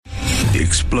The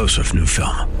explosive new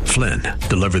film, Flynn,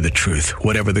 deliver the truth,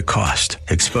 whatever the cost,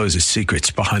 exposes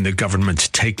secrets behind the government's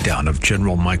takedown of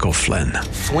General Michael Flynn.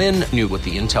 Flynn knew what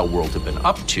the intel world had been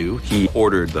up to. He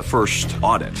ordered the first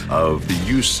audit of the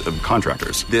use of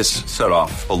contractors. This set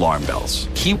off alarm bells.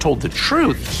 He told the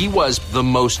truth. He was the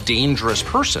most dangerous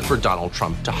person for Donald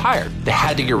Trump to hire. They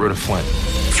had to get rid of Flynn.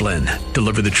 Flynn,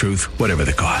 deliver the truth, whatever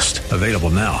the cost. Available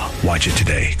now. Watch it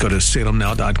today. Go to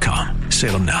salemnow.com.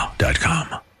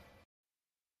 salemnow.com.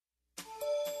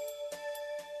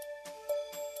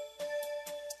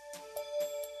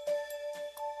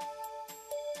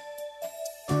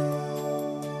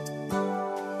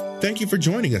 Thank you for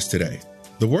joining us today.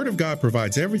 The Word of God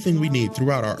provides everything we need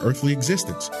throughout our earthly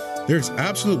existence. There's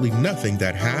absolutely nothing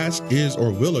that has, is,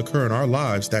 or will occur in our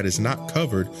lives that is not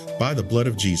covered by the blood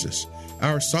of Jesus.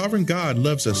 Our sovereign God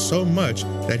loves us so much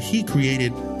that He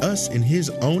created us in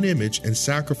His own image and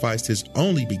sacrificed His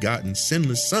only begotten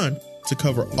sinless Son to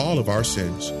cover all of our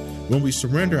sins. When we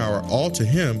surrender our all to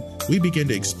Him, we begin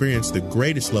to experience the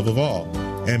greatest love of all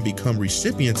and become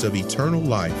recipients of eternal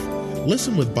life.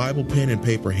 Listen with Bible, pen, and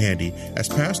paper handy as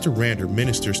Pastor Rander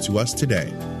ministers to us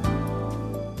today.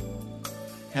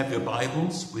 Have your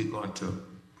Bibles. We're going to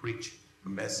preach a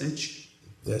message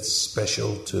that's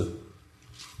special to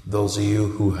those of you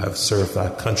who have served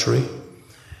our country.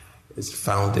 It's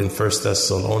found in 1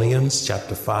 Thessalonians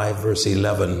chapter 5, verse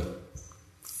 11.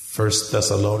 1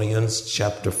 Thessalonians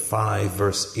chapter 5,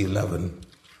 verse 11.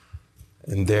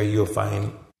 And there you'll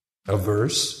find a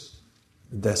verse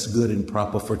that's good and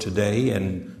proper for today,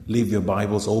 and leave your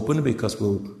Bibles open because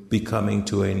we'll be coming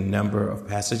to a number of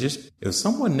passages. If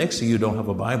someone next to you don't have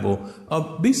a Bible,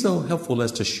 be so helpful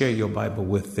as to share your Bible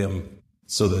with them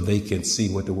so that they can see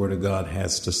what the Word of God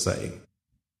has to say.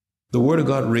 The Word of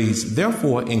God reads,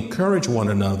 "Therefore encourage one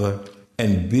another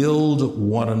and build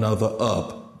one another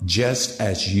up, just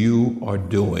as you are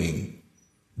doing."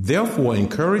 Therefore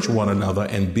encourage one another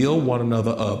and build one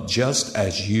another up, just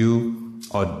as you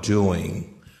are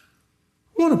doing.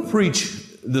 I want to preach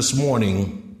this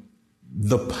morning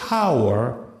the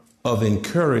power of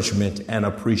encouragement and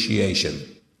appreciation.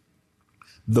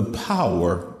 The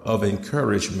power of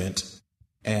encouragement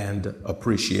and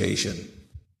appreciation.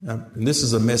 And this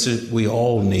is a message we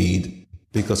all need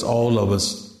because all of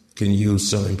us can use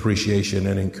some appreciation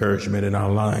and encouragement in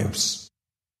our lives.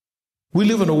 We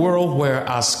live in a world where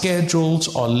our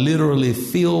schedules are literally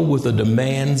filled with the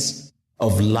demands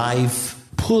of life,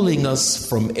 pulling us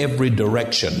from every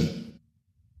direction.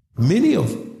 Many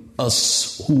of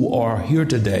us who are here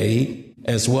today,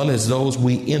 as well as those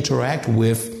we interact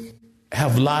with,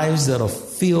 have lives that are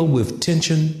filled with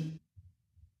tension.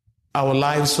 Our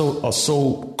lives are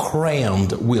so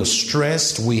crammed. We're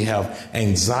stressed. We have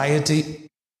anxiety,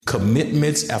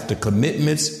 commitments after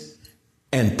commitments,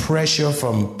 and pressure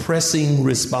from pressing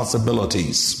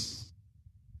responsibilities.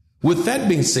 With that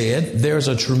being said, there's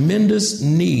a tremendous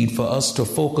need for us to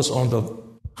focus on the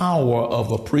power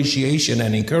of appreciation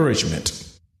and encouragement.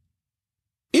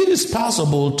 It is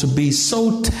possible to be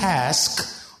so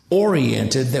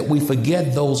task-oriented that we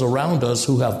forget those around us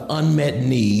who have unmet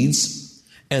needs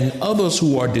and others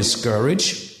who are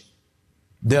discouraged.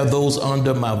 There are those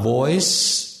under my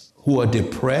voice who are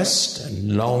depressed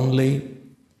and lonely,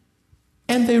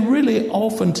 and they really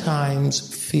oftentimes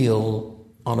feel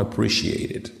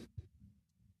unappreciated.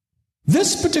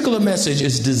 This particular message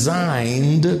is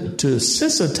designed to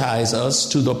sensitize us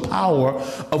to the power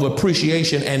of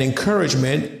appreciation and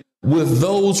encouragement with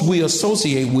those we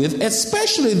associate with,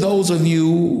 especially those of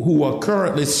you who are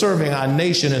currently serving our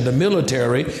nation in the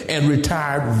military and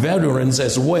retired veterans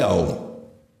as well.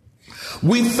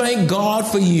 We thank God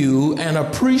for you and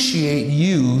appreciate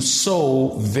you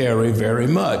so very, very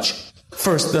much.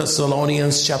 1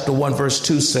 Thessalonians chapter 1 verse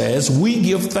 2 says, "We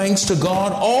give thanks to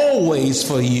God always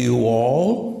for you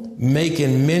all,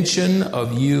 making mention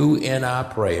of you in our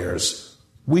prayers."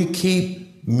 We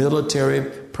keep military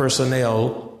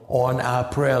personnel on our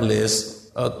prayer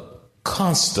list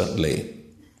constantly.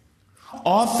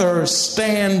 Author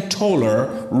Stan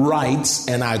Toller writes,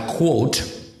 and I quote,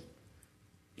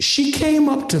 "She came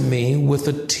up to me with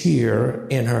a tear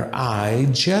in her eye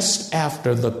just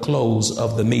after the close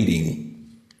of the meeting.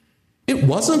 It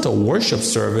wasn't a worship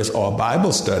service or a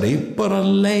Bible study, but a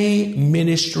lay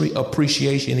ministry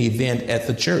appreciation event at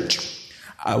the church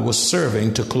I was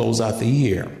serving to close out the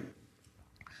year.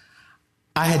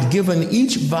 I had given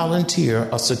each volunteer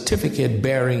a certificate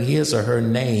bearing his or her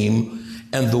name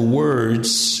and the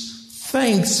words,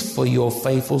 'Thanks for your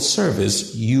faithful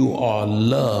service. You are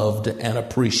loved and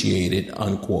appreciated,'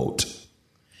 unquote.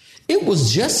 It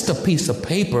was just a piece of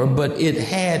paper, but it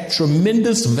had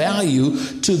tremendous value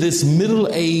to this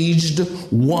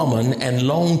middle-aged woman and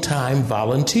longtime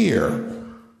volunteer.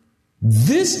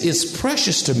 This is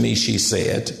precious to me, she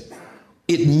said.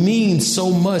 It means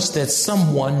so much that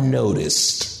someone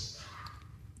noticed.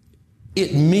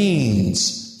 It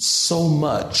means so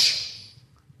much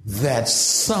that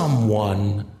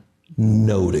someone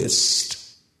noticed.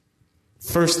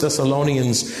 1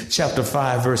 Thessalonians chapter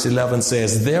 5 verse 11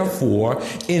 says, therefore,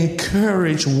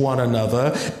 encourage one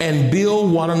another and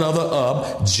build one another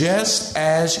up just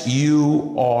as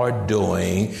you are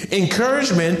doing.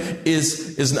 Encouragement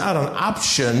is not an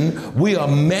option. We are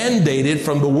mandated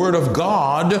from the Word of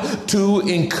God to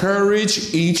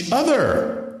encourage each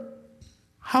other.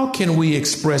 How can we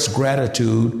express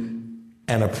gratitude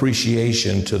and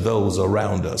appreciation to those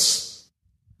around us?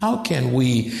 How can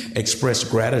we express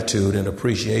gratitude and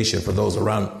appreciation for those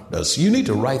around us? You need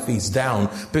to write these down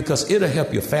because it'll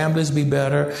help your families be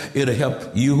better. It'll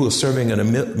help you who are serving in the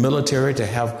military to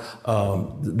have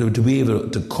to be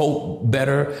able to cope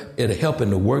better. It'll help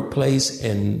in the workplace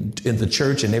and in the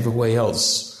church and everywhere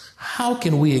else. How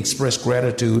can we express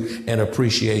gratitude and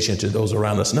appreciation to those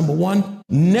around us? Number one,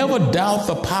 never doubt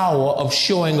the power of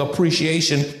showing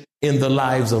appreciation in the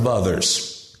lives of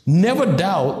others. Never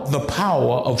doubt the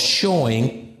power of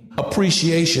showing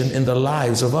appreciation in the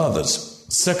lives of others.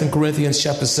 2 Corinthians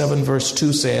chapter 7 verse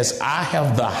 2 says, I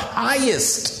have the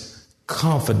highest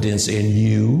confidence in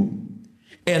you,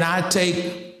 and I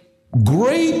take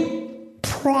great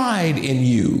pride in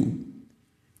you,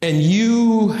 and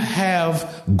you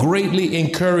have greatly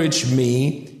encouraged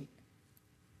me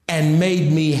and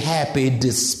made me happy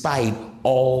despite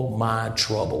all my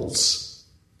troubles.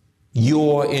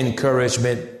 Your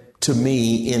encouragement to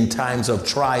me in times of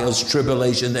trials,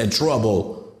 tribulation, and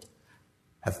trouble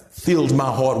have filled my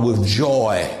heart with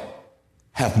joy,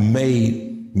 have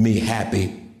made me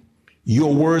happy.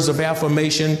 Your words of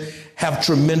affirmation have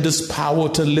tremendous power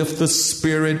to lift the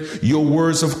spirit. Your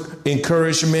words of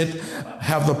encouragement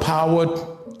have the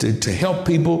power to help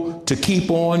people to keep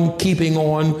on keeping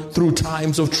on through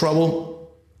times of trouble.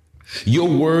 Your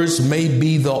words may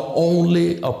be the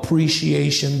only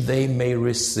appreciation they may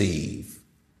receive.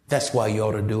 That's why you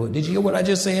ought to do it. Did you hear what I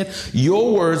just said?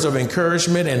 Your words of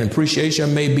encouragement and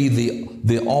appreciation may be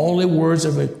the only words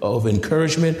of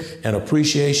encouragement and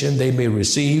appreciation they may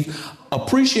receive.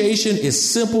 Appreciation is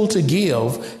simple to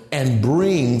give and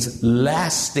brings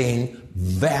lasting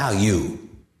value.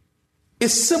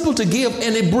 It's simple to give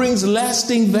and it brings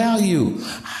lasting value.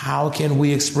 How can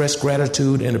we express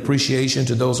gratitude and appreciation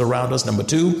to those around us? Number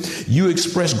two, you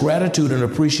express gratitude and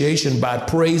appreciation by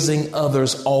praising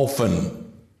others often.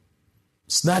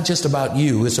 It's not just about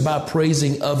you. It's about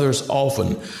praising others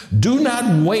often. Do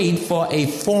not wait for a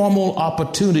formal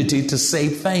opportunity to say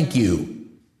thank you.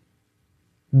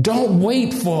 Don't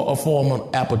wait for a formal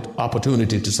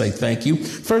opportunity to say thank you.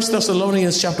 1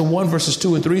 Thessalonians chapter 1 verses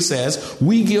 2 and 3 says,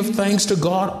 we give thanks to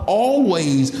God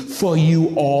always for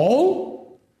you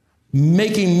all,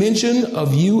 making mention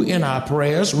of you in our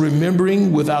prayers,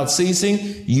 remembering without ceasing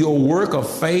your work of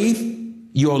faith,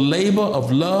 your labor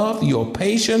of love, your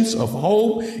patience of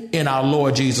hope in our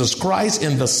Lord Jesus Christ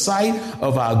in the sight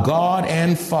of our God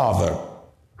and Father.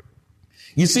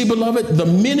 You see, beloved, the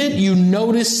minute you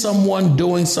notice someone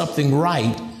doing something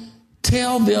right,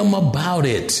 tell them about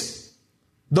it.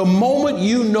 The moment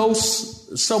you know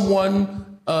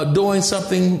someone doing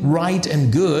something right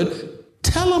and good,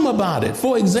 tell them about it.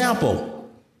 For example,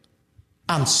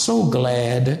 I'm so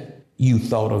glad you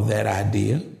thought of that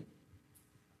idea.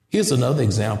 Here's another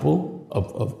example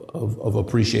of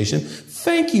appreciation.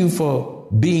 Thank you for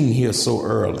being here so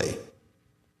early.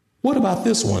 What about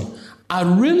this one? I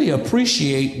really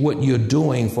appreciate what you're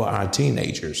doing for our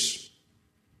teenagers.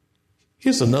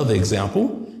 Here's another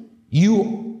example.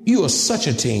 You are such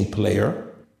a team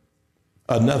player.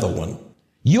 Another one.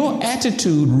 Your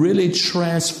attitude really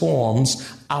transforms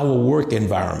our work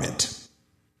environment.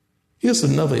 Here's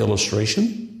another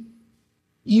illustration.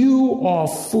 You are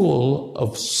full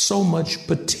of so much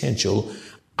potential.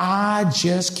 I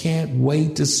just can't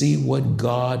wait to see what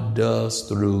God does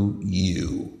through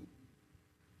you.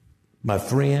 My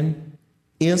friend,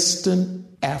 instant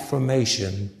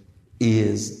affirmation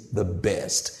is the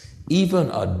best.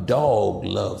 Even a dog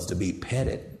loves to be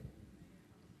petted.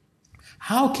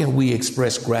 How can we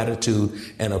express gratitude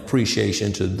and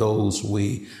appreciation to those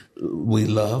we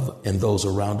love and those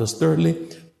around us? Thirdly,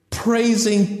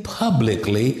 praising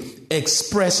publicly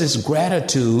expresses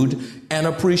gratitude and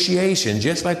appreciation,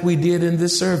 just like we did in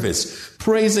this service.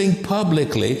 Praising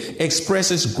publicly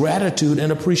expresses gratitude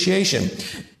and appreciation.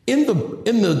 In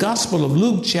the Gospel of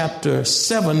Luke, chapter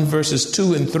 7, verses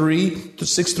 2 and 3,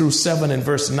 6 through 7 and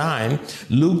verse 9,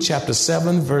 Luke chapter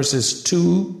 7, verses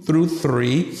 2 through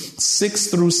 3, 6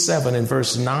 through 7 and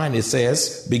verse 9, it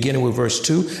says, beginning with verse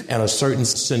 2, and a certain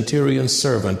centurion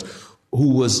servant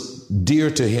who was dear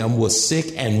to him was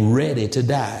sick and ready to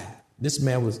die. This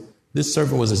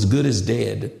servant was as good as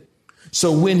dead.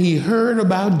 So when he heard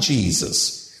about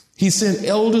Jesus, he sent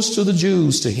elders to the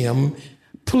Jews to him,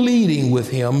 pleading with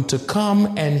him to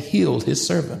come and heal his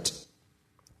servant.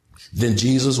 Then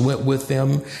Jesus went with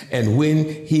them, and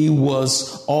when he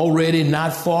was already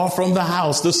not far from the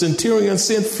house, the centurion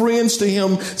sent friends to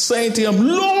him, saying to him,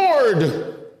 Lord,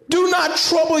 do not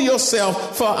trouble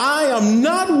yourself, for I am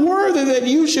not worthy that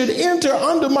you should enter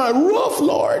under my roof,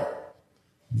 Lord.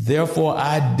 Therefore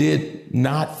I did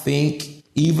not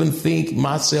even think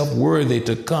myself worthy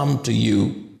to come to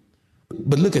you.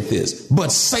 But look at this.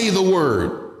 But say the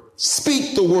word,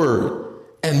 speak the word,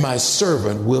 and my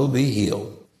servant will be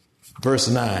healed. Verse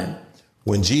 9.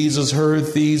 When Jesus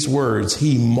heard these words,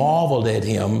 he marveled at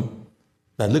him.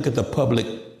 Now look at the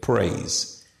public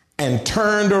praise. And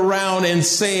turned around and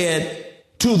said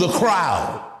to the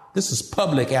crowd. This is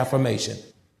public affirmation,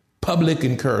 public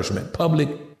encouragement, public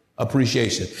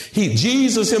appreciation.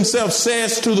 Jesus himself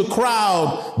says to the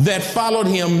crowd that followed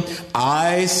him,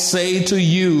 I say to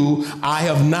you, I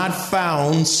have not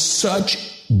found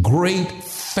such great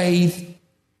faith,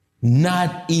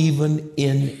 not even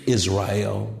in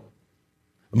Israel.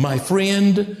 My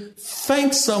friend,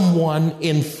 thank someone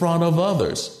in front of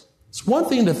others. It's one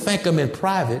thing to thank them in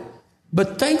private,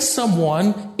 but thank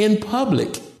someone in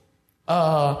public,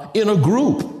 in a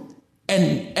group.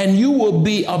 And you will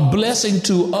be a blessing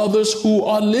to others who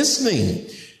are listening.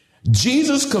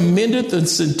 Jesus commended the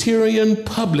centurion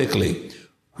publicly.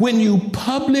 When you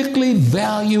publicly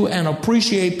value and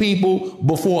appreciate people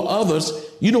before others,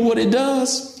 you know what it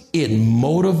does? It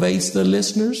motivates the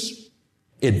listeners,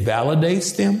 it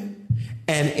validates them,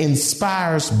 and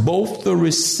inspires both the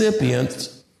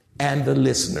recipients and the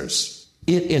listeners.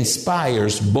 It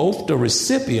inspires both the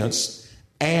recipients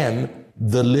and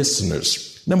the listeners.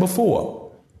 Number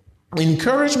 4,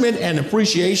 encouragement and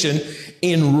appreciation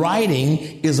in writing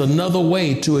is another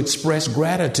way to express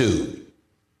gratitude.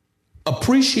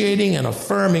 Appreciating and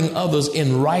affirming others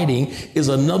in writing is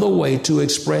another way to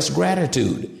express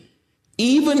gratitude.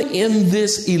 Even in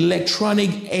this electronic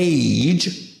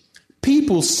age,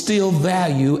 people still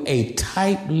value a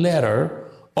typed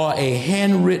letter or a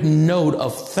handwritten note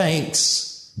of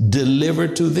thanks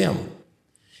delivered to them.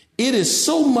 It is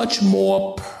so much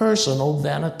more personal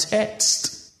than a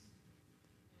text.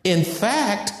 In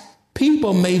fact,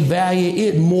 people may value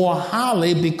it more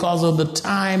highly because of the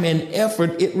time and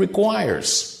effort it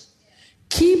requires.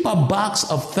 Keep a box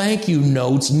of thank you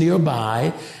notes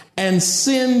nearby and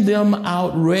send them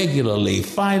out regularly.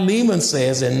 Philemon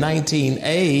says in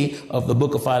 19a of the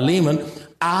book of Philemon,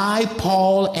 I,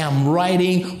 Paul, am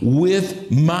writing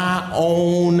with my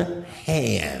own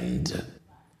hand.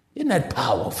 Isn't that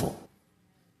powerful?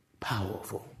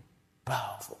 Powerful,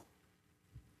 powerful.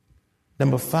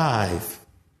 Number 5,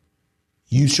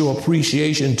 you show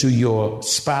appreciation to your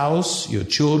spouse, your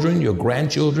children, your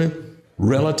grandchildren,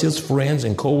 relatives, friends,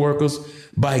 and co-workers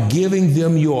by giving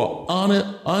them your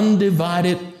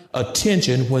undivided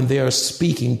attention when they are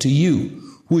speaking to you,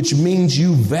 which means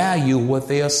you value what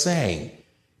they are saying.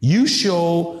 You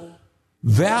show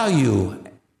value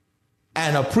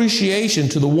and appreciation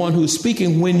to the one who's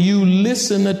speaking when you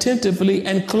listen attentively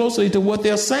and closely to what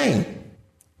they're saying.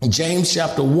 James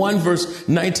chapter 1 verse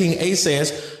 19a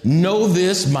says, know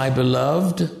this, my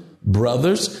beloved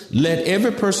brothers, let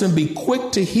every person be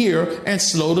quick to hear and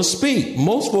slow to speak.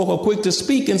 Most folk are quick to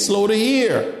speak and slow to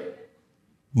hear.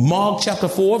 Mark chapter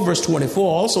 4 verse 24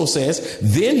 also says,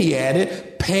 then he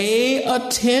added, pay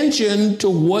attention to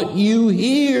what you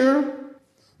hear.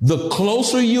 The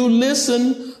closer you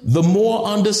listen, the more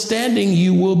understanding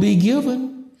you will be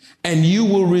given, and you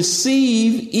will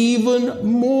receive even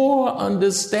more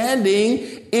understanding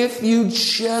if you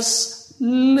just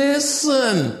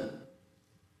listen.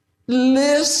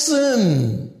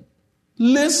 Listen.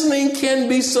 Listening can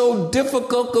be so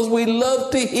difficult because we love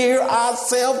to hear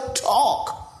ourselves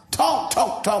talk. Talk.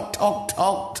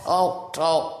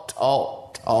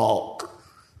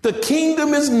 The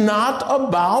kingdom is not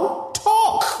about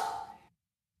talk.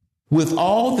 With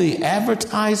all the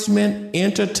advertisement,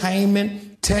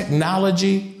 entertainment,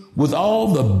 technology, with all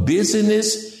the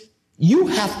busyness, you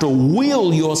have to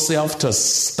will yourself to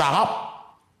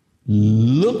stop,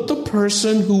 look the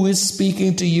person who is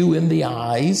speaking to you in the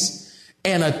eyes,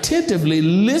 and attentively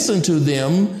listen to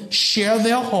them share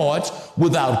their hearts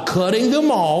without cutting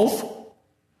them off,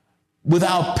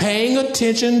 without paying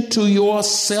attention to your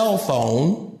cell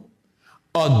phone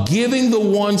or giving the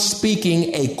one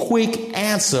speaking a quick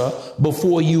answer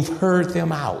before you've heard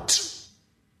them out.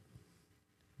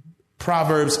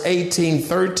 Proverbs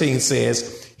 18:13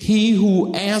 says, he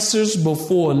who answers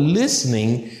before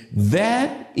listening,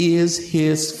 that is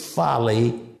his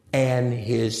folly and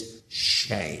his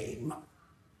shame.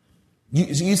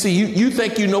 You see, you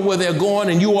think you know where they're going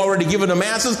and you already given them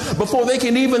answers before they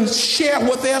can even share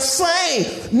what they're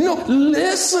saying. No,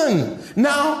 listen.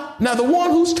 Now the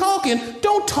one who's talking,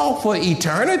 don't talk for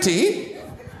eternity.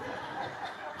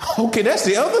 Okay, that's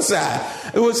the other side.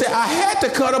 It would say, I had to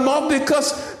cut them off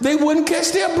because they wouldn't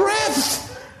catch their breath.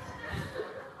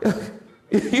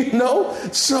 You know,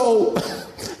 so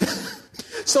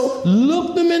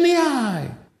look them in the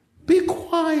eye. Be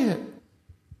quiet.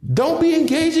 Don't be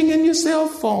engaging in your cell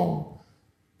phone.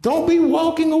 Don't be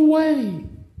walking away.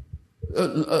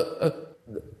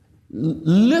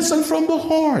 Listen from the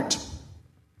heart.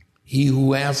 He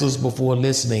who answers before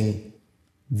listening,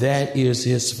 that is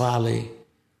his folly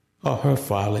or her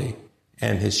folly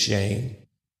and his shame.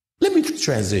 Let me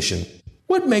transition.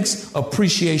 What makes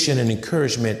appreciation and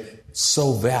encouragement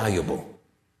so valuable?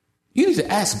 You need to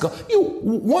ask God.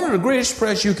 One of the greatest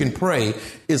prayers you can pray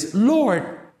is,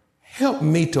 Lord, help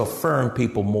me to affirm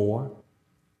people more.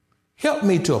 Help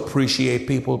me to appreciate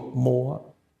people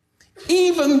more.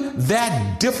 Even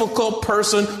that difficult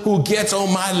person who gets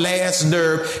on my last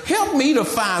nerve, help me to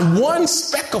find one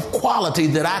speck of quality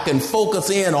that I can focus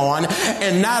in on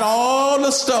and not all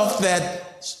the stuff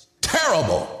that's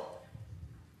terrible.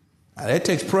 Now, it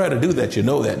takes prayer to do that. You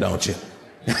know that, don't you?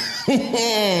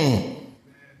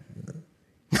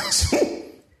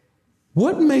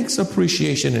 What makes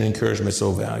appreciation and encouragement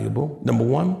so valuable? Number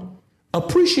one,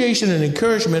 appreciation and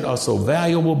encouragement are so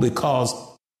valuable because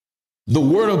the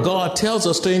Word of God tells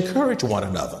us to encourage one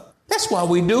another. That's why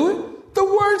we do it. The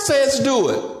Word says do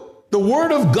it. The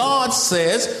Word of God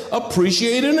says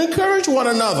appreciate and encourage one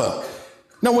another.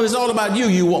 Now, when it's all about you,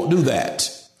 you won't do that.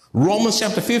 Romans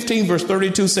chapter 15, verse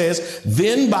 32 says,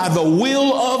 then by the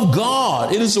will of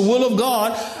God, it is the will of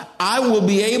God, I will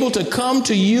be able to come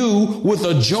to you with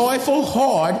a joyful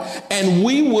heart, and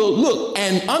we will, look,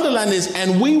 and underline this,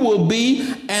 and we will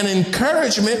be an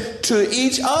encouragement to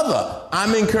each other.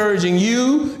 I'm encouraging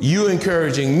you, you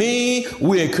encouraging me,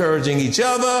 we're encouraging each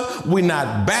other. We're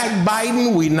not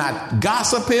backbiting, we're not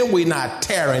gossiping, we're not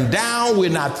tearing down, we're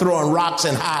not throwing rocks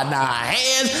and hiding our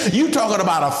hands. You talking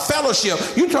about a fellowship,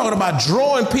 you talking about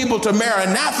drawing people to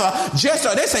Maranatha. Just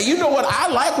so they say, you know what, I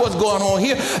like what's going on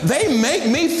here. They make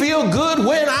me feel good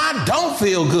when I don't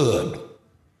feel good.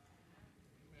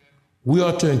 We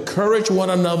are to encourage one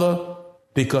another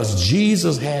because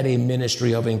Jesus had a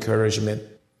ministry of encouragement.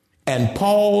 And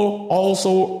Paul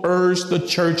also urged the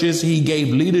churches he gave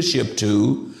leadership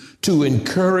to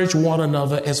encourage one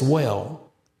another as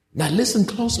well. Now listen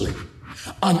closely.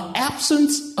 An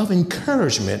absence of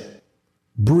encouragement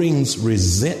brings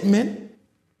resentment.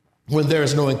 When there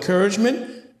is no encouragement,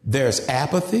 there's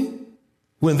apathy.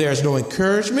 When there's no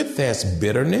encouragement, there's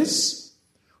bitterness.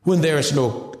 When there is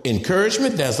no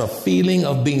encouragement, there's a feeling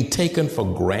of being taken for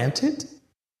granted.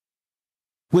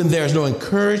 When there's no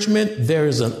encouragement, there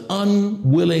is an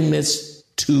unwillingness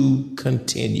to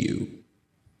continue.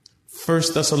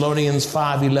 1 Thessalonians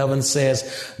 5:11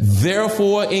 says,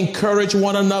 therefore encourage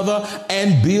one another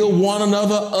and build one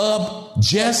another up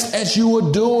just as you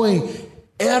are doing.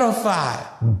 Edify,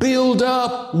 build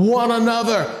up one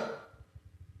another.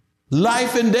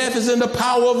 Life and death is in the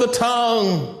power of the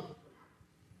tongue.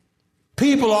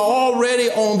 People are already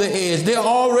on the edge. They're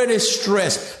already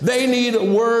stressed. They need a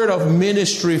word of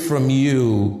ministry from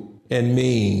you and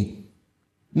me.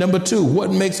 Number two,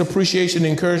 what makes appreciation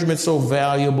and encouragement so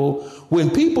valuable? When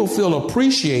people feel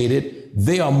appreciated,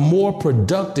 they are more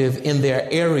productive in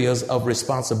their areas of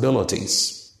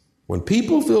responsibilities. When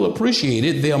people feel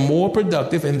appreciated, they are more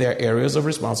productive in their areas of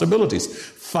responsibilities.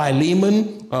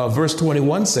 Philemon, verse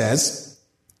 21 says,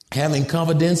 having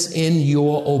confidence in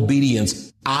your obedience,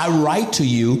 I write to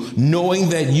you knowing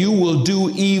that you will do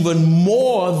even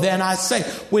more than I say.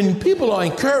 When people are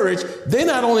encouraged, they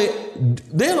not only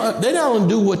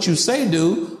do what you say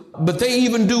do, but they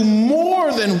even do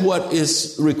more than what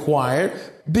is required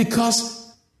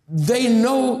because they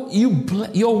know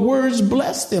your words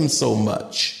bless them so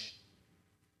much.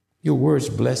 Your words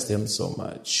bless them so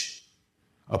much.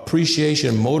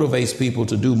 Appreciation motivates people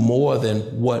to do more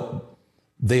than what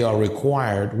they are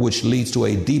required, which leads to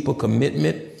a deeper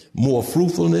commitment, more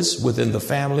fruitfulness within the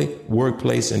family,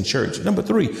 workplace, and church. Number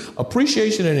three,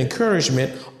 appreciation and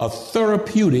encouragement are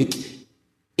therapeutic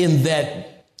in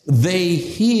that They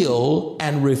heal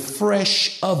and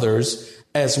refresh others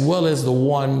as well as the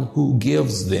one who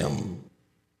gives them.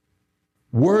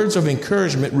 Words of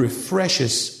encouragement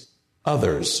refreshes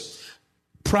others.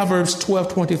 Proverbs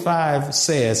 12:25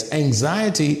 says,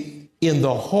 anxiety in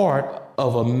the heart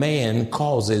of a man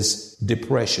causes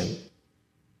depression.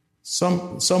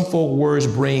 Some folk words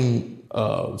bring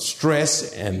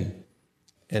stress and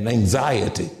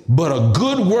anxiety, but a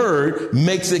good word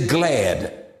makes it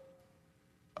glad.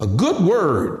 A good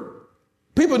word.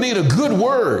 People need a good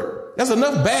word. That's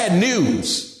enough bad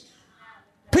news.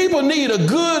 People need a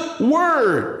good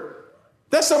word.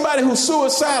 There's somebody who's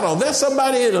suicidal. There's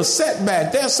somebody in a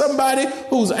setback. There's somebody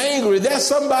who's angry. There's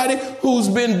somebody who's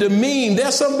been demeaned.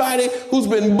 There's somebody who's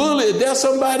been bullied. There's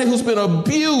somebody who's been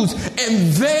abused.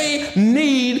 And they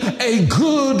need a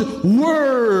good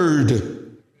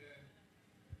word.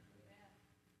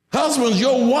 Husbands,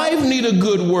 your wife need a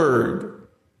good word.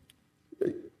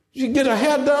 She get her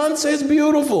hair done, say it's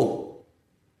beautiful.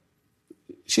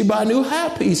 She buy a new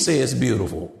hairpiece, say it's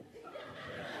beautiful.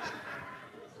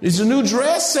 It's a new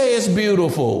dress, say it's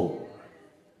beautiful.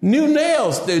 New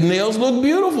nails, the nails look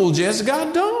beautiful, just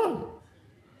got done.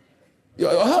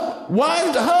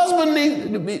 Wife, the husband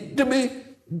need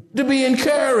to be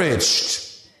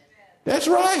encouraged. That's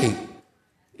right.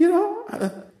 You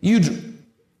know, you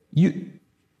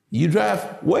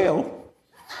drive well.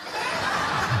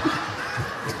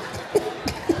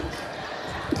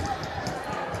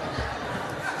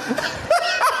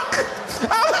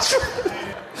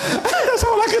 That's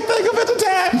all I could think of at the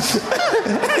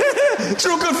time.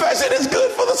 True confession is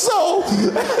good for the soul.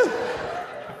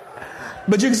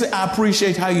 But you can say, I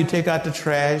appreciate how you take out the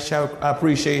trash. I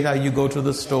appreciate how you go to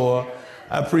the store.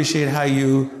 I appreciate how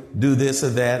you do this or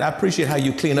that. I appreciate how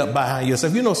you clean up behind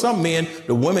yourself. You know, some men,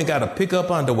 the women got to pick up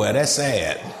underwear. That's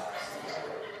sad.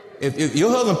 If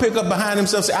your husband pick up behind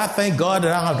himself, say, I thank God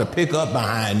that I don't have to pick up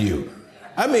behind you.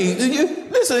 I mean,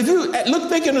 listen, if you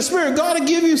think in the spirit, God will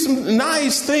give you some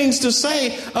nice things to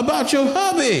say about your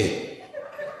hubby.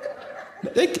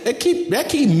 That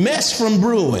keep mess from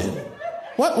brewing.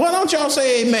 Why don't y'all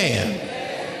say amen?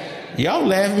 Y'all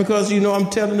laughing because you know I'm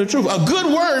telling the truth. A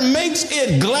good word makes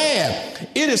it glad.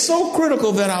 It is so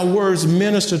critical that our words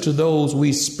minister to those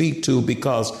we speak to,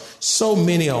 because so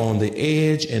many are on the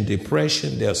edge and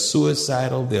depression. They're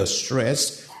suicidal. They're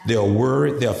stressed. They're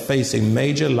worried. They're facing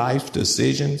major life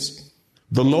decisions.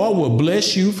 The Lord will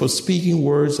bless you for speaking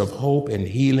words of hope and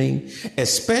healing,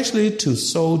 especially to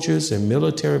soldiers and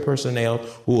military personnel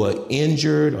who are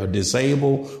injured or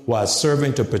disabled while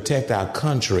serving to protect our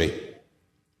country.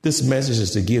 This message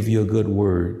is to give you a good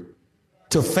word.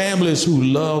 To families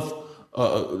whose loved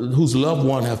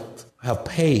ones have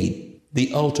paid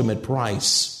the ultimate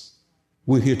price,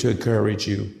 we're here to encourage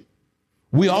you.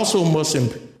 We also must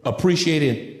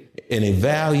appreciate and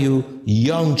value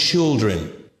young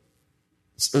children.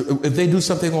 If they do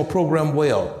something on program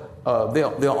well,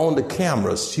 they're on the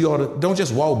cameras. You ought to, don't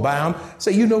just walk by them.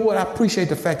 Say, you know what? I appreciate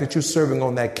the fact that you're serving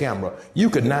on that camera. You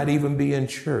could not even be in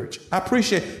church. I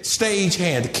appreciate stage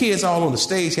hand. The kids all on the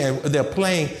stage hand. They're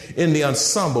playing in the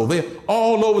ensemble. They're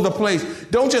all over the place.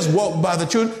 Don't just walk by the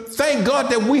children. Thank God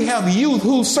that we have youth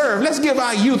who serve. Let's give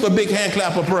our youth a big hand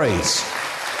clap of praise.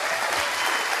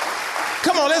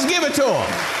 Come on, let's give it to them.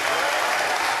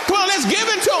 Come on, let's give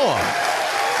it to them.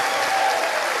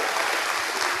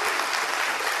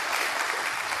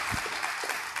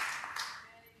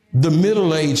 The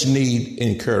middle-aged need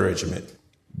encouragement.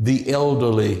 The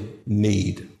elderly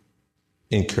need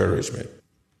encouragement.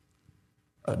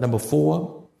 Number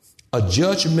 4, a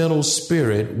judgmental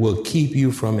spirit will keep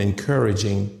you from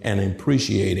encouraging and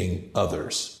appreciating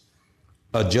others.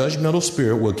 A judgmental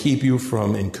spirit will keep you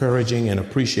from encouraging and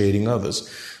appreciating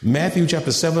others. Matthew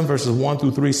chapter 7 verses 1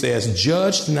 through 3 says,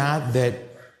 judge not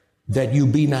that you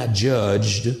be not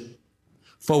judged.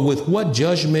 For with what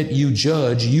judgment you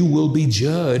judge, you will be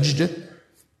judged.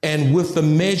 And with the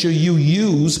measure you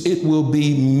use, it will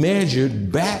be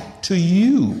measured back to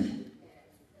you.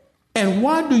 And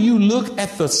why do you look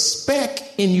at the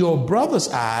speck in your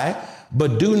brother's eye,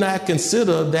 but do not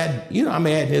consider that,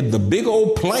 the big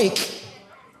old plank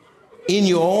in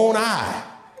your own eye?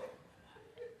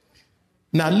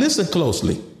 Now listen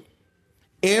closely.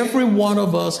 Every one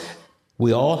of us,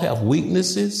 we all have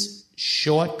weaknesses,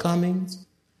 shortcomings.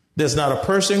 There's not a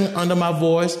person under my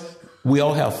voice. We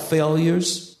all have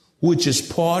failures, which is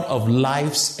part of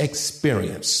life's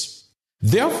experience.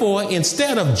 Therefore,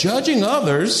 instead of judging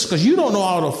others, because you don't know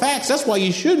all the facts, that's why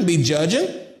you shouldn't be judging,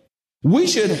 we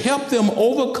should help them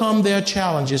overcome their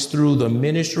challenges through the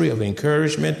ministry of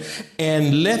encouragement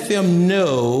and let them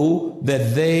know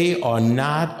that they are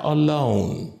not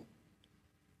alone.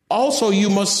 Also, you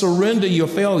must surrender your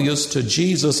failures to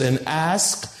Jesus and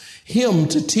ask him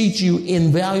to teach you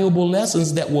invaluable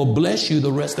lessons that will bless you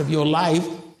the rest of your life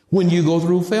when you go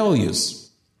through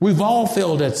failures. We've all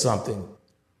failed at something.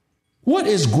 What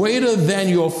is greater than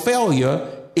your failure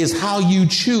is how you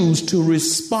choose to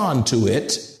respond to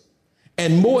it.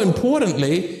 And more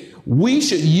importantly, we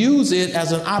should use it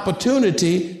as an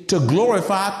opportunity to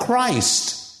glorify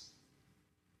Christ.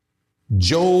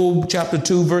 Job chapter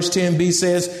 2 verse 10b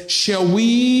says, shall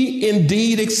we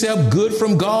indeed accept good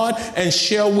from God, and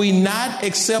shall we not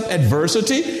accept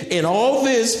adversity? In all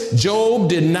this, Job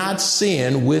did not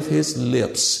sin with his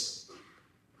lips.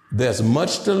 There's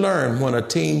much to learn when a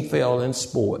team fails in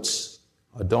sports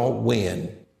or don't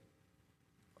win,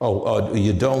 or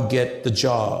you don't get the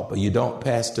job, or you don't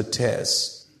pass the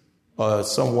test, or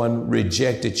someone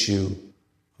rejected you,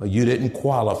 or you didn't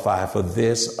qualify for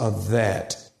this or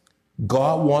that.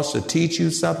 God wants to teach you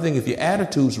something. If your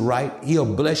attitude's right, he'll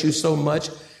bless you so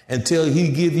much until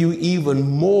he give you even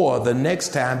more the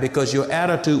next time, because your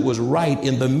attitude was right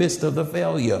in the midst of the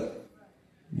failure.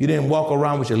 You didn't walk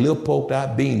around with your lip poked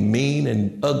out being mean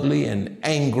and ugly and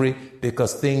angry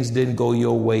because things didn't go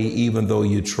your way even though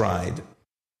you tried.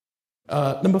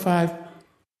 Number 5,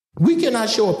 we cannot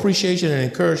show appreciation and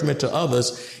encouragement to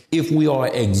others if we are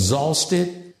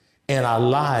exhausted and our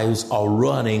lives are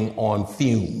running on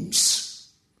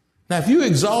fumes. Now, if you're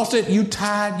exhausted, you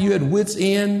tired, you're at wit's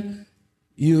end,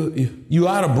 you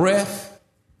out of breath,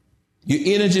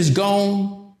 your energy's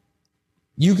gone,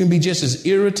 you can be just as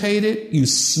irritated, you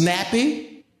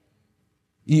snappy,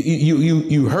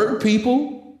 you hurt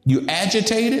people, you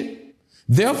agitated.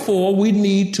 Therefore, we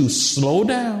need to slow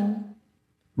down,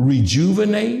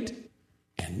 rejuvenate,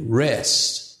 and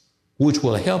rest, which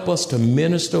will help us to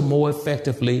minister more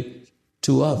effectively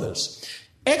to others.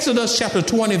 Exodus chapter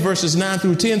 20 verses 9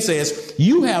 through 10 says,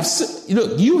 you have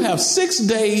 6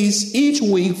 days each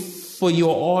week for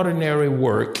your ordinary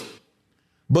work,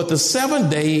 but the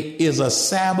 7th day is a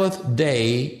Sabbath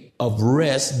day of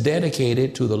rest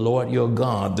dedicated to the Lord your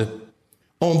God.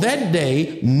 On that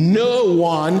day, no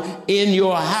one in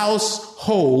your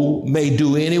household may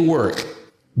do any work.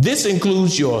 This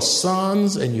includes your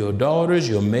sons and your daughters,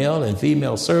 your male and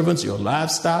female servants, your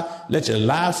livestock. Let your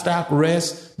livestock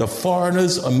rest. The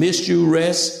foreigners amidst you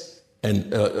rest, and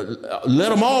let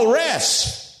them all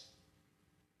rest.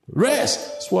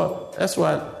 Rest. That's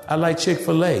why I like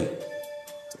Chick-fil-A.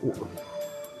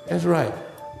 That's right.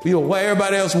 While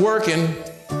everybody else working,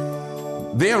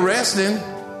 they're resting.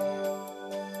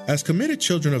 As committed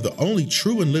children of the only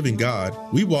true and living God,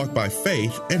 we walk by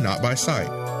faith and not by sight.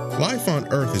 Life on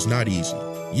earth is not easy.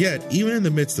 Yet, even in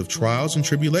the midst of trials and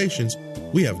tribulations,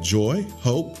 we have joy,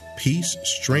 hope, peace,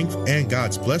 strength, and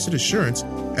God's blessed assurance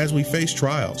as we face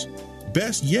trials.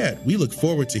 Best yet, we look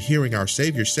forward to hearing our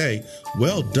Savior say,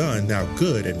 "Well done, thou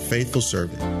good and faithful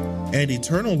servant," and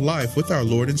eternal life with our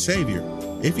Lord and Savior.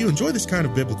 If you enjoy this kind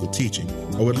of biblical teaching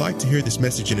or would like to hear this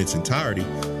message in its entirety,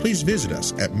 please visit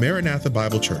us at Maranatha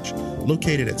Bible Church,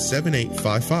 located at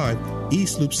 7855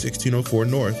 East Loop 1604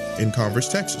 North in Converse,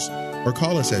 Texas, or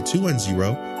call us at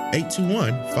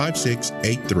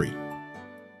 210-821-5683.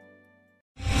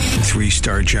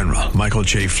 3-star General Michael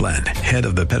J. Flynn, head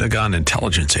of the Pentagon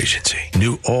Intelligence Agency,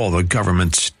 knew all the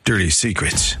government's dirty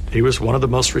secrets. He was one of the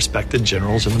most respected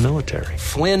generals in the military.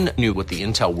 Flynn knew what the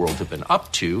intel world had been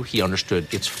up to. He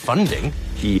understood its funding.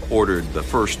 He ordered the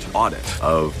first audit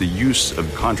of the use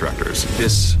of contractors.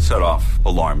 This set off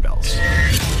alarm bells.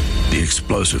 The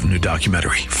explosive new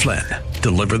documentary, Flynn,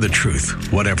 Deliver the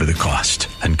Truth, Whatever the Cost,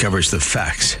 uncovers the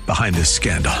facts behind this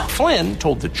scandal. Flynn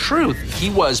told the truth. He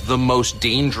was the most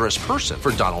dangerous person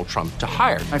for Donald Trump to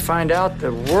hire. I find out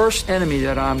the worst enemy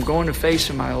that I'm going to face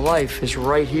in my life is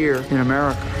right here in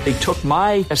America. They took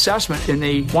my assessment and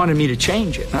they wanted me to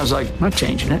change it. And I was like, I'm not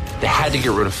changing it. They had to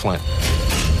get rid of Flynn.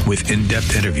 With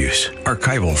in-depth interviews,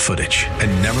 archival footage,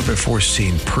 and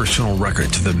never-before-seen personal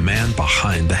records of the man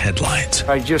behind the headlines.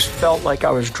 I just felt like I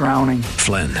was drowning.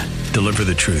 Flynn, Deliver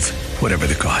the Truth, Whatever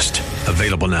the Cost.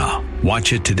 Available now.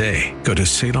 Watch it today. Go to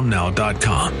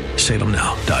salemnow.com.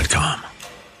 salemnow.com.